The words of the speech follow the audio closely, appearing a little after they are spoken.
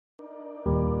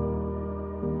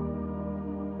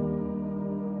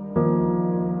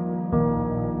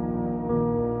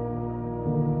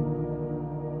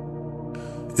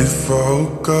If I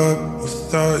woke up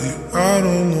without you, I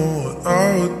don't know what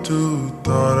I would do.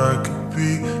 Thought I could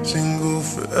be single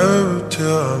forever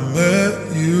till I met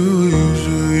you.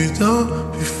 Usually don't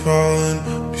be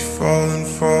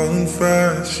falling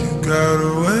fast. You got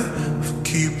a way of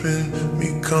keeping me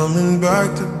coming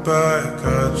back to back. I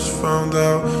just found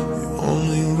out the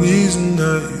only reason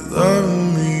that you love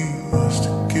me was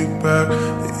to get back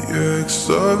at your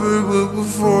ex-lover. But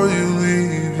before you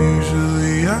leave,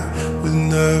 usually I would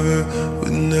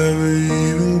never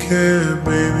even care.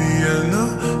 Baby, I know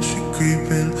she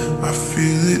creeping, I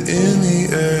feel it in the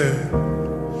air.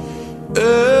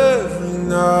 Every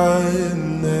night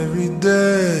and every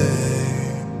day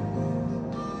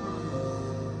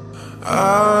I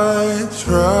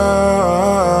tried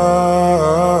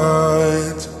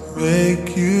to make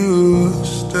you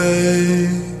stay,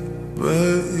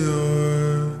 but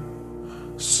your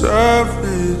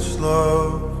savage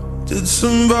love. Did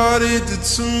somebody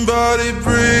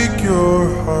break your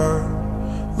heart?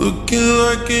 Looking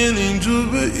like an angel,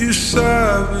 but you're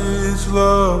savage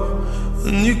love.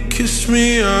 When you kiss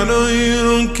me, I know you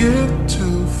don't give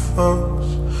two fucks,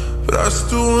 but I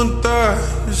still want that.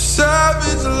 Your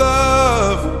savage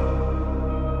love.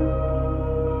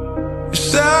 Your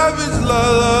savage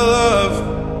love.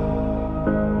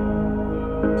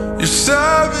 Your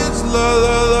savage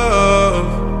love.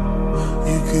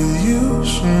 You could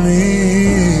use me.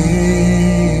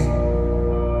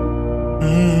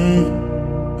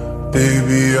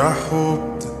 Baby, I hope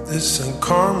that this ain't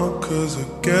karma, 'cause I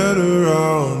get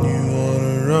around. You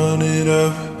wanna run it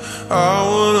up, I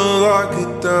wanna lock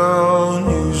it down.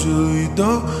 Usually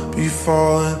don't be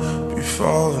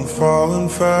falling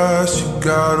fast. You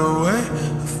got a way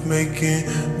of making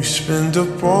me spend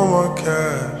up all my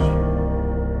cash.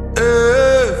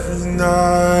 Every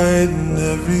night and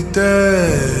every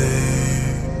day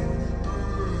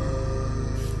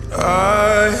I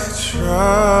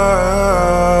tried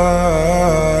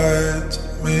to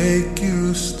make you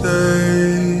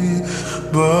stay,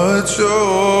 but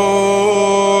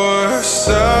your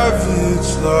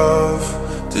savage love.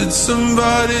 Did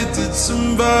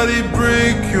somebody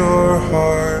break your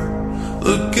heart?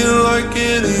 Looking like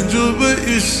an angel, but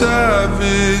you're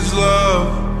savage love.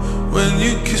 When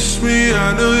you kiss me, I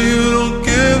know you don't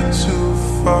give two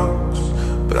fucks,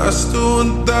 but I still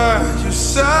want that. Your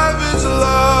savage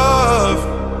love.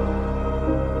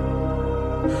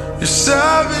 Your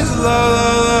savage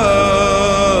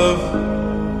love.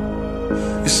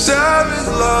 Your savage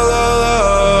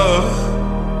love.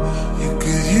 You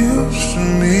could use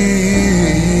me.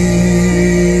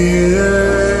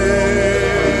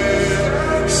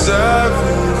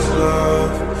 Savage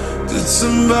love. Did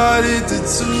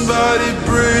somebody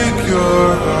break your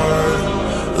heart?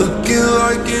 Looking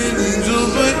like an angel,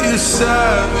 but you're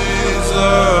savage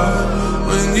love.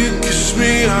 When you kiss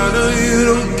me, I know you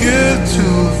don't give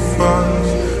two fucks,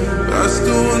 but I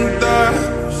still want that.